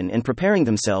digitization and preparing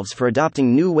themselves for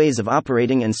adopting new ways of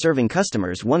operating and serving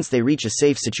customers once they reach a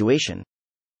safe situation.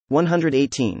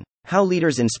 118. How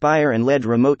leaders inspire and lead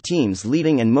remote teams.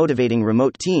 Leading and motivating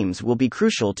remote teams will be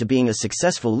crucial to being a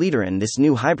successful leader in this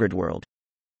new hybrid world.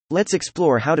 Let's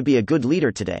explore how to be a good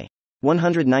leader today.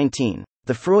 119.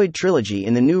 The Freud trilogy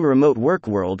in the new remote work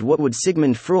world. What would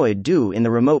Sigmund Freud do in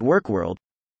the remote work world?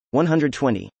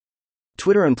 120.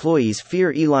 Twitter employees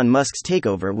fear Elon Musk's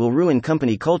takeover will ruin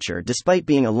company culture. Despite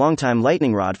being a longtime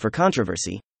lightning rod for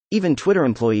controversy, even Twitter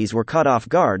employees were caught off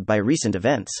guard by recent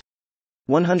events.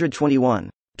 121.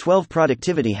 12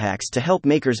 productivity hacks to help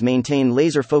makers maintain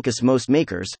laser focus. Most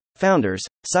makers, founders,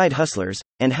 side hustlers,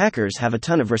 and hackers have a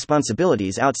ton of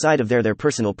responsibilities outside of their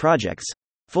personal projects,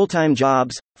 full-time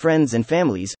jobs, friends and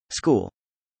families, school.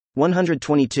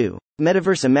 122.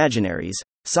 Metaverse Imaginaries,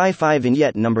 Sci-Fi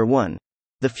Vignette Number 1.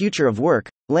 The Future of Work,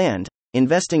 Land,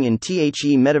 Investing in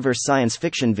The Metaverse Science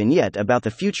Fiction Vignette about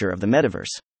the future of the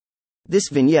metaverse. This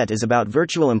vignette is about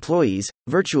virtual employees,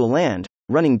 virtual land,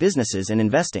 running businesses and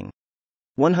investing.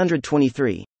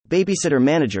 123. Babysitter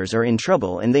managers are in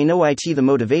trouble and they know it. The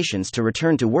motivations to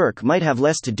return to work might have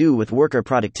less to do with worker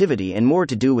productivity and more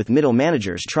to do with middle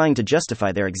managers trying to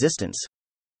justify their existence.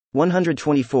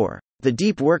 124. The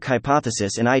deep work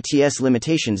hypothesis and its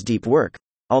limitations. Deep work,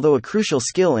 although a crucial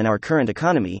skill in our current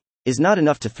economy, is not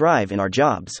enough to thrive in our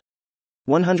jobs.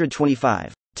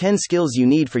 125. 10 skills you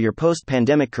need for your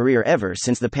post-pandemic career. Ever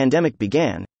since the pandemic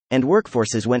began, and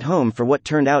workforces went home for what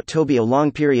turned out to be a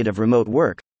long period of remote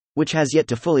work, which has yet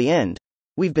to fully end,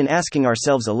 we've been asking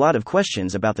ourselves a lot of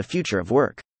questions about the future of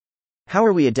work. How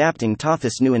are we adapting to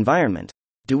this new environment?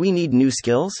 Do we need new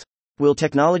skills? Will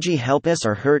technology help us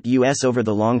or hurt us over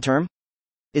the long term?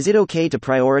 Is it okay to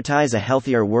prioritize a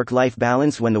healthier work-life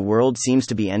balance when the world seems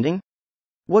to be ending?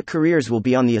 What careers will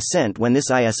be on the ascent when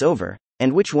this is over,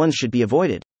 and which ones should be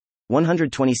avoided?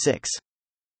 126.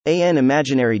 An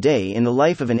imaginary day in the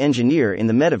life of an engineer in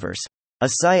the metaverse. A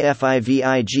sci-fi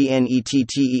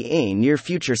vignette near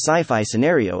future sci-fi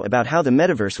scenario about how the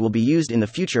metaverse will be used in the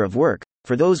future of work,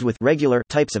 for those with regular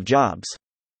types of jobs.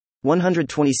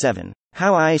 127.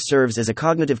 How AI serves as a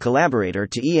cognitive collaborator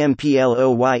to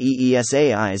employees.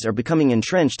 AIs are becoming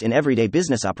entrenched in everyday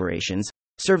business operations,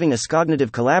 serving as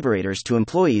cognitive collaborators to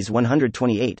employees.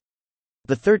 128.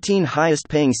 The 13 highest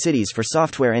paying cities for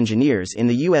software engineers in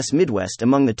the U.S. Midwest.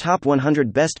 Among the top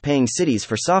 100 best paying cities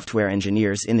for software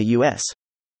engineers in the U.S.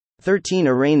 13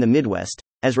 are in the Midwest,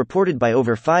 as reported by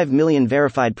over 5 million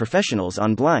verified professionals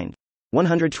on Blind.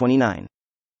 129.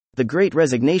 The Great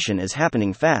Resignation is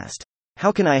happening fast.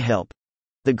 How can I help?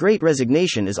 The Great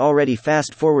Resignation is already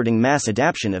fast-forwarding mass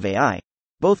adoption of AI,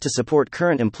 both to support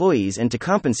current employees and to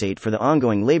compensate for the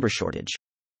ongoing labor shortage.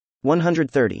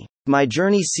 130. My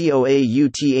Journey COAUTHORING,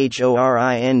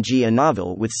 a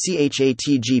novel with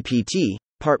ChatGPT,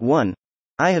 Part 1.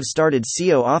 I have started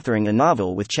authoring a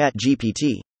novel with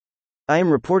ChatGPT. I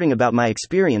am reporting about my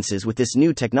experiences with this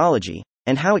new technology,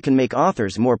 and how it can make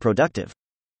authors more productive.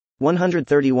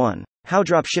 131. How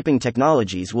dropshipping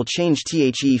technologies will change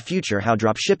the future. How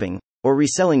dropshipping, or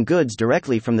reselling goods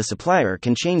directly from the supplier,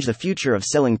 can change the future of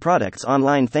selling products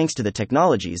online thanks to the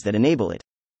technologies that enable it.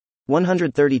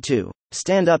 132.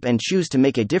 Stand up and choose to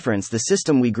make a difference. The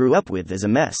system we grew up with is a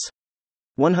mess.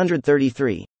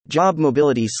 133. Job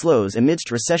mobility slows amidst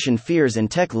recession fears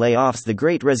and tech layoffs. The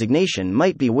Great Resignation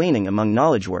might be waning among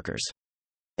knowledge workers.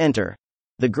 Enter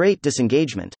the Great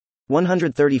Disengagement.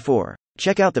 134.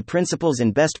 Check out the principles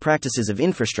and best practices of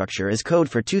infrastructure as code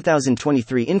for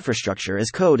 2023. Infrastructure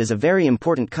as code is a very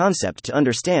important concept to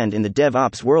understand in the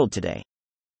DevOps world today.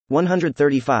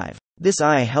 135. This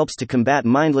AI helps to combat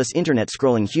mindless internet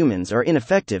scrolling. Humans are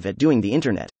ineffective at doing the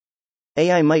internet.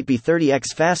 AI might be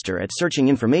 30x faster at searching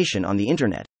information on the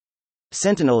internet.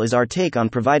 Sentinel is our take on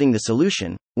providing the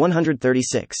solution.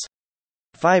 136.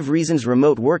 5 reasons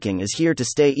remote working is here to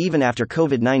stay even after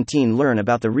COVID-19. Learn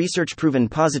about the research-proven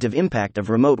positive impact of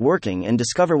remote working and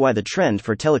discover why the trend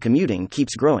for telecommuting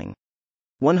keeps growing.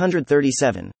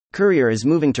 137. Courier is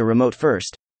moving to remote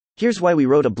first. Here's why we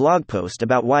wrote a blog post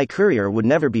about why Courier would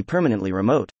never be permanently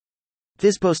remote.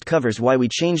 This post covers why we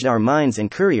changed our minds and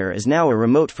Courier is now a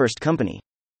remote-first company.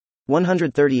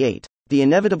 138. The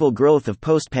inevitable growth of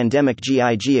post-pandemic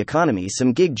gig economy.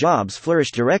 Some gig jobs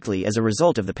flourish directly as a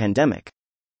result of the pandemic.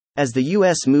 As the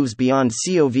US moves beyond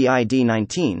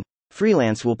COVID-19,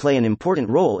 freelance will play an important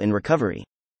role in recovery.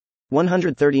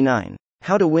 139.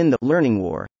 How to win the learning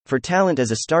war. For talent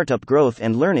as a startup, growth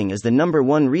and learning is the number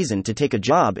one reason to take a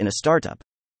job in a startup.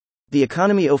 The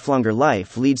economy of longer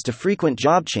life leads to frequent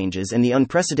job changes and the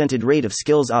unprecedented rate of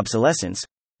skills obsolescence,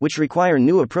 which require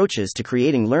new approaches to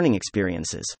creating learning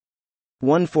experiences.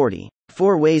 140.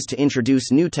 4 ways to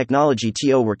introduce new technology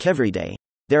to work every day.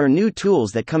 There are new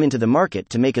tools that come into the market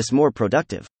to make us more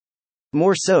productive.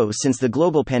 More so since the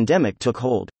global pandemic took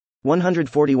hold.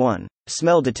 141.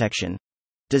 Smell detection.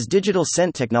 Does digital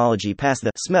scent technology pass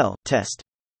the smell test?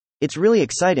 It's really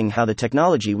exciting how the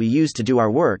technology we use to do our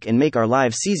work and make our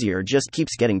lives easier just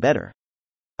keeps getting better.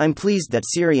 I'm pleased that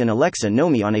Siri and Alexa know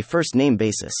me on a first-name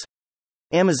basis.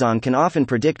 Amazon can often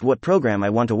predict what program I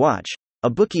want to watch, a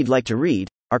book you'd like to read,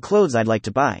 or clothes I'd like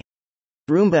to buy.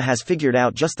 Roomba has figured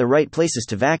out just the right places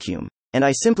to vacuum, and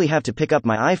I simply have to pick up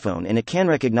my iPhone and it can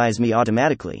recognize me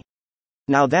automatically.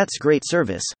 Now that's great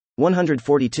service.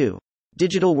 142.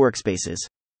 Digital workspaces.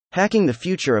 Hacking the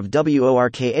future of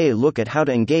work. Look at how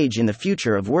to engage in the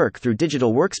future of work through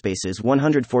digital workspaces.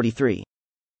 143.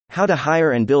 How to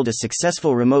hire and build a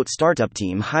successful remote startup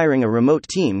team. Hiring a remote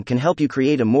team can help you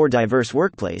create a more diverse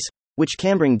workplace, which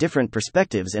can bring different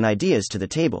perspectives and ideas to the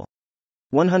table.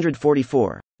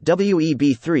 144.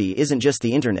 Web3 isn't just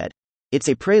the internet. It's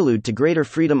a prelude to greater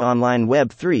freedom. Online.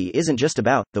 Web 3 isn't just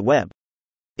about the web.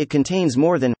 It contains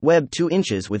more than Web 2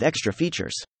 inches with extra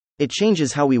features. It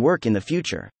changes how we work in the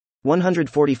future.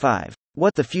 145.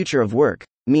 What the future of work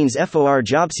means for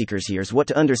job seekers. Here's what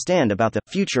to understand about the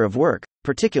future of work,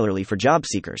 particularly for job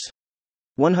seekers.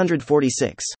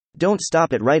 146. Don't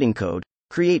stop at writing code.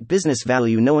 Create business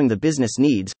value. Knowing the business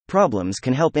needs, problems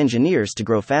can help engineers to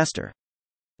grow faster.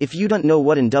 If you don't know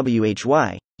what in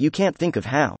why, you can't think of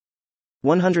how.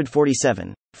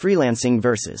 147. Freelancing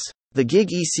versus the gig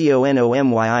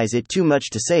economy. Is it too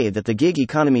much to say that the gig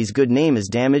economy's good name is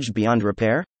damaged beyond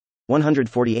repair?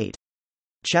 148.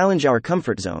 Challenge our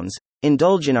comfort zones,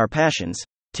 indulge in our passions.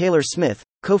 Taylor Smith,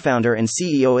 co-founder and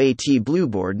CEO at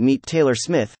Blueboard. Meet Taylor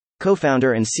Smith,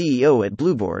 co-founder and CEO at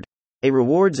Blueboard, a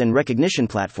rewards and recognition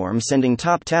platform sending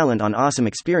top talent on awesome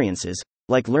experiences,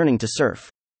 like learning to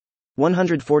surf.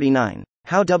 149.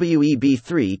 How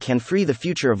Web3 can free the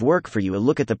future of work for you. A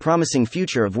look at the promising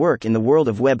future of work in the world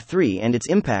of Web3 and its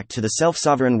impact to the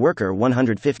self-sovereign worker.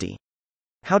 150.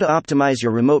 How to optimize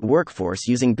your remote workforce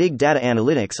using big data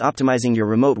analytics. Optimizing your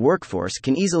remote workforce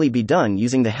can easily be done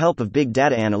using the help of big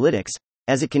data analytics,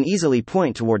 as it can easily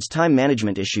point towards time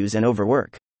management issues and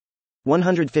overwork.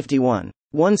 151.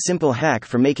 One simple hack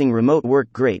for making remote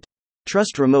work great.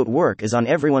 Trust remote work is on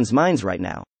everyone's minds right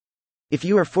now. If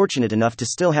you are fortunate enough to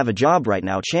still have a job right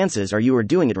now, chances are you are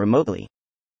doing it remotely.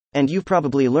 And you've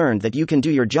probably learned that you can do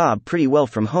your job pretty well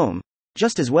from home,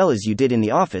 just as well as you did in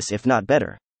the office, if not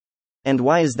better. And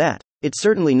why is that? It's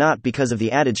certainly not because of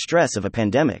the added stress of a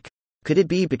pandemic. Could it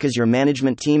be because your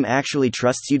management team actually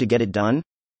trusts you to get it done?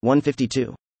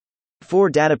 152. 4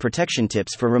 data protection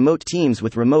tips for remote teams.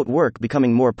 With remote work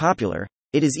becoming more popular,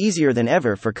 it is easier than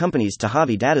ever for companies to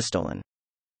have data stolen.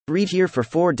 Read here for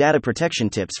 4 data protection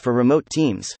tips for remote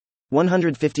teams.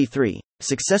 153.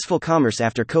 Successful commerce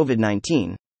after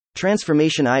COVID-19.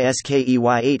 Transformation ISKEY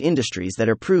 8 industries that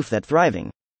are proof that thriving,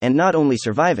 and not only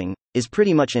surviving, is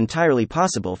pretty much entirely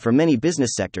possible for many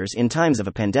business sectors in times of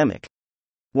a pandemic.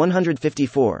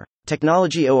 154.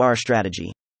 Technology OR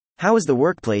strategy. How is the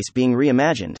workplace being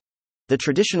reimagined? The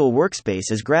traditional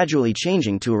workspace is gradually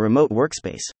changing to a remote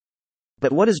workspace.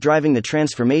 But what is driving the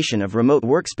transformation of remote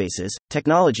workspaces,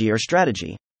 technology or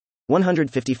strategy?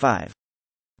 155.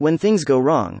 When things go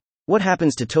wrong, what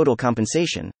happens to total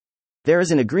compensation? There is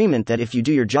an agreement that if you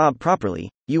do your job properly,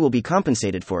 you will be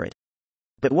compensated for it.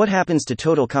 But what happens to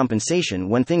total compensation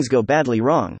when things go badly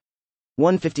wrong?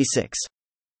 156.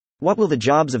 What will the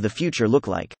jobs of the future look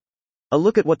like? A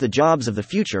look at what the jobs of the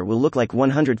future will look like.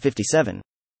 157.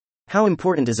 How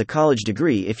important is a college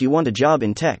degree if you want a job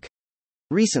in tech?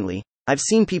 Recently, I've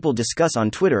seen people discuss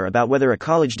on Twitter about whether a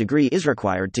college degree is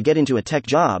required to get into a tech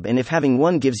job and if having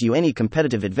one gives you any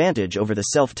competitive advantage over the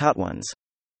self-taught ones.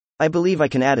 I believe I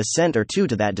can add a cent or two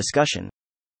to that discussion.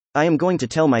 I am going to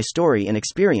tell my story and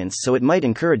experience so it might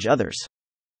encourage others.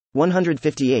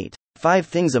 158. 5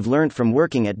 things I've learned from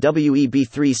working at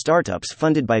Web3 startups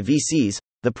funded by VCs.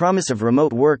 The promise of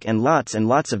remote work and lots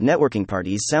of networking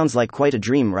parties sounds like quite a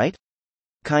dream, right?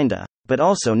 Kinda. But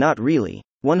also not really.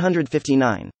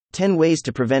 159. 10 ways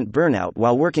to prevent burnout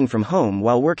while working from home.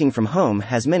 While working from home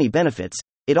has many benefits,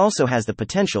 it also has the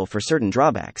potential for certain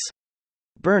drawbacks.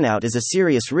 Burnout is a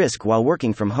serious risk while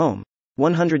working from home.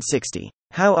 160.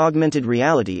 How augmented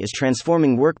reality is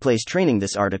transforming workplace training.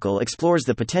 This article explores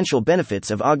the potential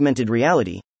benefits of augmented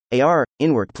reality, AR,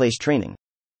 in workplace training.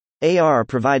 AR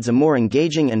provides a more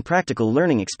engaging and practical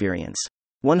learning experience.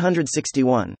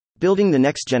 161. Building the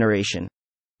next generation.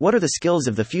 What are the skills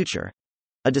of the future?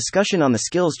 A discussion on the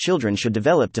skills children should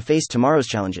develop to face tomorrow's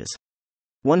challenges.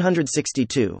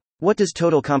 162. What does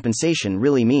total compensation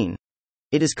really mean?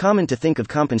 It is common to think of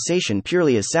compensation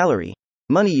purely as salary,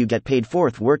 money you get paid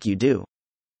for the work you do.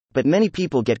 But many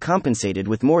people get compensated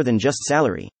with more than just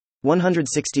salary.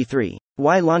 163.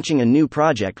 Why launching a new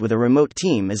project with a remote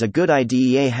team is a good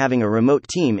idea. Having a remote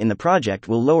team in the project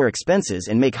will lower expenses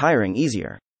and make hiring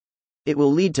easier. It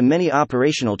will lead to many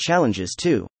operational challenges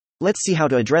too. Let's see how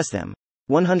to address them.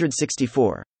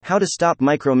 164. How to stop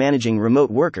micromanaging remote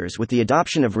workers. With the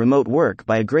adoption of remote work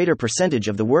by a greater percentage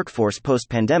of the workforce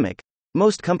post-pandemic,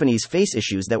 most companies face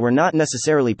issues that were not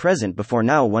necessarily present before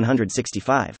now.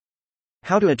 165.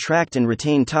 How to attract and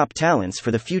retain top talents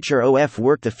for the future of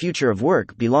work. The future of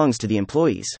work belongs to the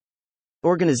employees.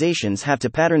 Organizations have to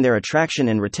pattern their attraction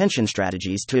and retention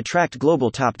strategies to attract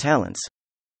global top talents.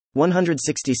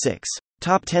 166.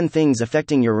 Top 10 things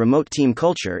affecting your remote team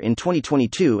culture in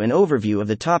 2022. An overview of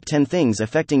the top 10 things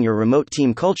affecting your remote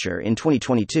team culture in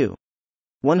 2022.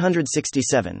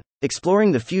 167.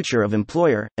 Exploring the future of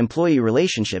employer-employee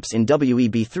relationships in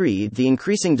Web3. The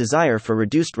increasing desire for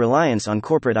reduced reliance on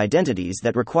corporate identities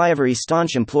that require very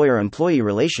staunch employer-employee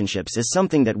relationships is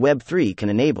something that Web3 can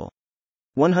enable.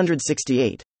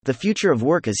 168. The future of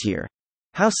work is here.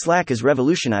 How Slack is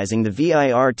revolutionizing the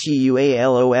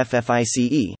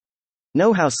virtualoffice.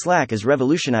 Know how Slack is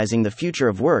revolutionizing the future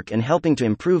of work and helping to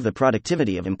improve the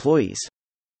productivity of employees.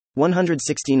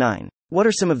 169. What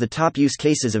are some of the top use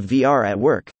cases of VR at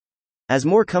work? As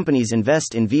more companies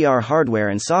invest in VR hardware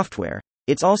and software,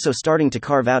 it's also starting to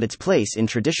carve out its place in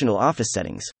traditional office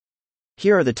settings.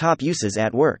 Here are the top uses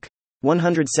at work.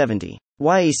 170.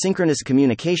 Why asynchronous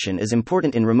communication is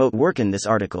important in remote work. In this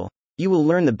article, you will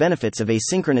learn the benefits of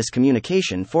asynchronous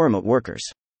communication for remote workers.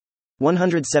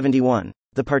 171.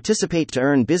 The participate to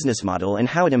earn business model and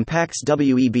how it impacts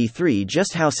Web3.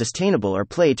 Just how sustainable are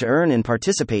play to earn and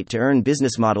participate to earn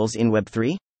business models in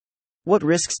Web3? What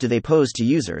risks do they pose to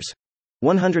users?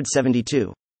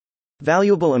 172.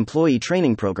 Valuable employee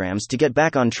training programs to get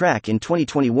back on track in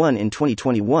 2021. In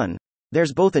 2021,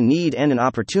 there's both a need and an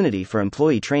opportunity for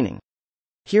employee training.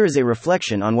 Here is a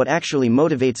reflection on what actually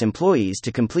motivates employees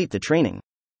to complete the training.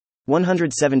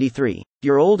 173.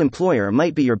 Your old employer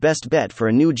might be your best bet for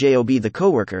a new job. The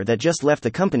coworker that just left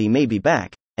the company may be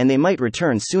back, and they might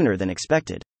return sooner than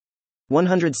expected.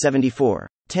 174.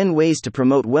 10 ways to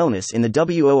promote wellness in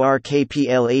the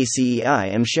workplace. I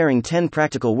am sharing 10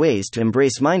 practical ways to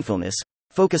embrace mindfulness,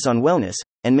 focus on wellness,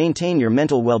 and maintain your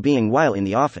mental well-being while in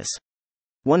the office.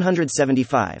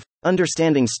 175.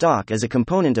 Understanding stock as a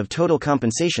component of total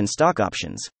compensation. Stock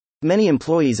options. Many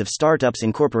employees of startups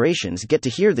and corporations get to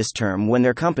hear this term when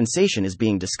their compensation is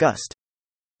being discussed.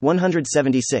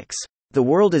 176. The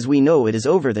world as we know it is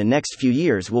over. The next few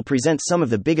years will present some of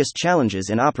the biggest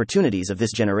challenges and opportunities of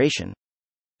this generation.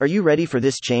 Are you ready for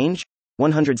this change?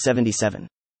 177.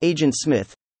 Agent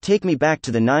Smith, take me back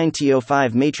to the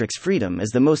 9to5 matrix. Freedom is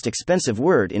the most expensive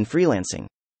word in freelancing.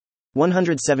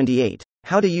 178.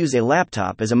 How to use a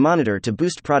laptop as a monitor to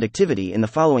boost productivity. In the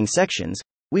following sections,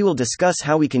 we will discuss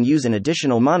how we can use an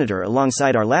additional monitor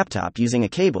alongside our laptop using a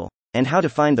cable, and how to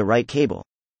find the right cable.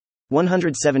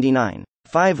 179.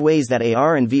 5 ways that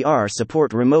AR and VR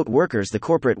support remote workers. The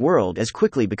corporate world is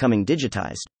quickly becoming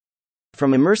digitized.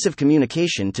 From immersive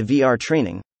communication to VR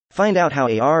training, find out how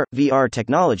AR, VR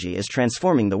technology is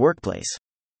transforming the workplace.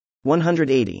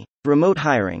 180. Remote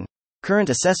hiring. Current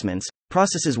assessments,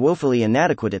 processes woefully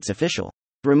inadequate. It's official.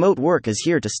 Remote work is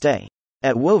here to stay.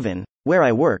 At Woven, where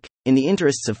I work, in the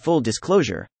interests of full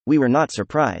disclosure, we were not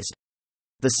surprised.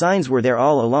 The signs were there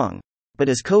all along. But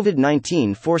as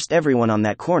COVID-19 forced everyone on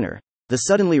that corner, the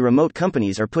suddenly remote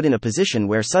companies are put in a position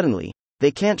where suddenly,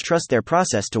 they can't trust their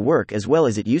process to work as well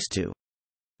as it used to.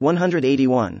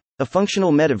 181. A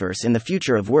functional metaverse in the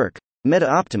future of work. Meta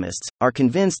optimists are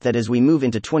convinced that as we move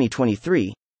into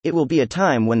 2023, it will be a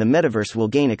time when the metaverse will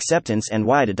gain acceptance and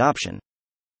wide adoption.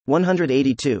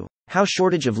 182. How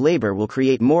shortage of labor will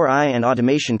create more AI and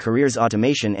automation careers.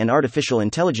 Automation and artificial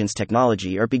intelligence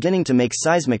technology are beginning to make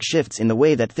seismic shifts in the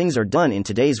way that things are done in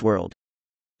today's world.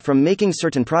 From making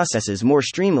certain processes more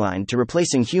streamlined to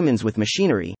replacing humans with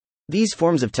machinery, these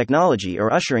forms of technology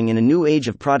are ushering in a new age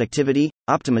of productivity,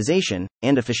 optimization,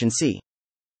 and efficiency.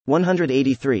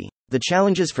 183. The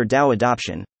challenges for DAO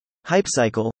adoption. Hype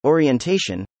cycle,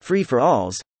 orientation,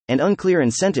 free-for-alls, and unclear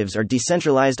incentives. Are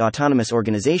decentralized autonomous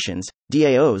organizations,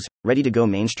 DAOs, ready to go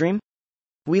mainstream?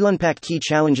 We'll unpack key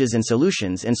challenges and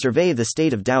solutions and survey the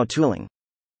state of DAO tooling.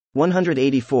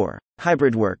 184.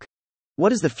 Hybrid work.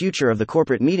 What is the future of the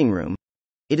corporate meeting room?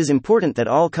 It is important that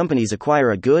all companies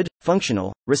acquire a good,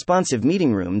 functional, responsive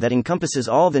meeting room that encompasses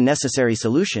all the necessary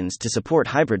solutions to support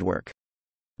hybrid work.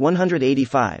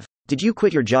 185. Did you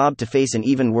quit your job to face an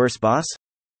even worse boss?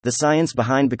 The science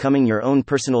behind becoming your own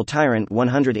personal tyrant.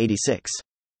 186.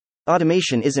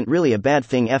 Automation isn't really a bad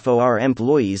thing. For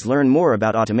employees learn more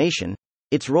about automation,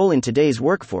 its role in today's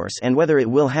workforce, and whether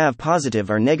it will have positive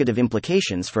or negative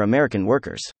implications for American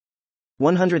workers.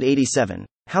 187.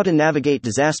 How to navigate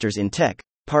disasters in tech,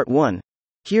 Part 1.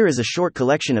 Here is a short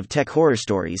collection of tech horror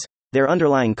stories, their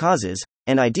underlying causes,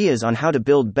 and ideas on how to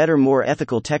build better, more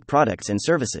ethical tech products and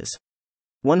services.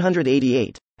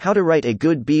 188. How to write a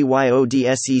good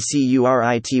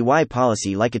BYODSECURITY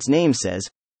policy. Like its name says,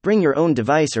 bring your own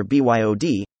device, or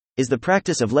BYOD, is the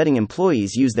practice of letting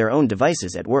employees use their own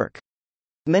devices at work.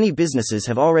 Many businesses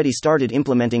have already started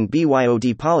implementing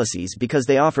BYOD policies because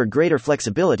they offer greater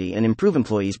flexibility and improve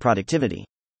employees' productivity.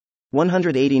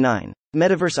 189.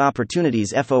 Metaverse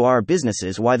opportunities for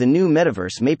businesses. Why the new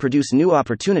metaverse may produce new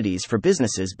opportunities for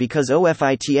businesses because of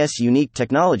its unique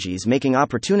technologies making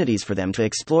opportunities for them to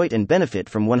exploit and benefit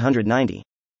from. 190.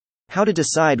 How to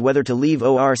decide whether to leave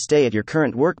or stay at your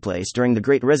current workplace during the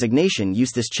Great Resignation.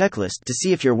 Use this checklist to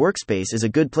see if your workspace is a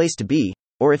good place to be,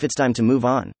 or if it's time to move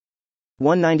on.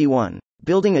 191.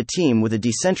 Building a team with a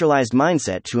decentralized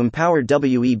mindset to empower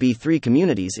Web3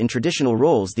 communities. In traditional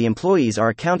roles, the employees are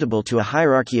accountable to a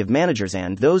hierarchy of managers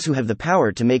and those who have the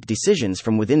power to make decisions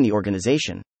from within the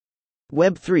organization.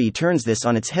 Web3 turns this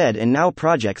on its head, and now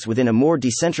projects within a more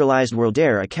decentralized world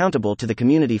are accountable to the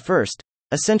community first,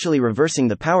 essentially reversing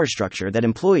the power structure that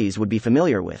employees would be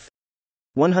familiar with.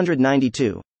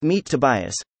 192. Meet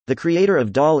Tobias, the creator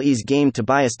of Doll-E's game.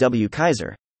 Tobias W.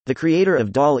 Kaiser, the creator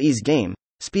of Doll-E's game,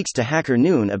 speaks to Hacker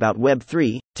Noon about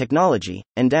Web3, technology,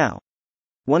 and DAO.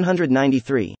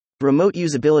 193. Remote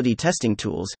usability testing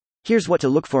tools. Here's what to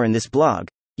look for in this blog.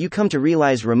 You come to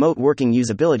realize remote working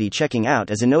usability checking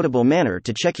out as a notable manner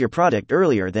to check your product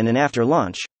earlier than and after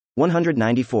launch.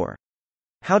 194.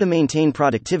 How to maintain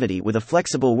productivity with a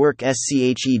flexible work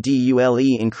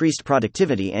schedule. Increased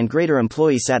productivity and greater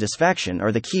employee satisfaction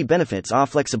are the key benefits of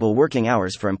flexible working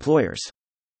hours for employers.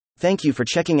 Thank you for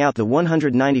checking out the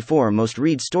 194 most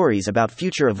read stories about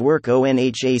future of work.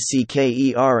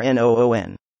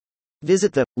 ONHACKERNOON.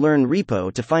 Visit the Learn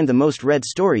repo to find the most read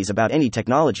stories about any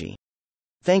technology.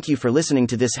 Thank you for listening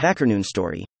to this HackerNoon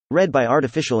story, read by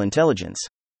Artificial Intelligence.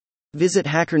 Visit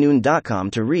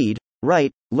hackernoon.com to read,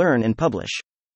 write, learn, and publish.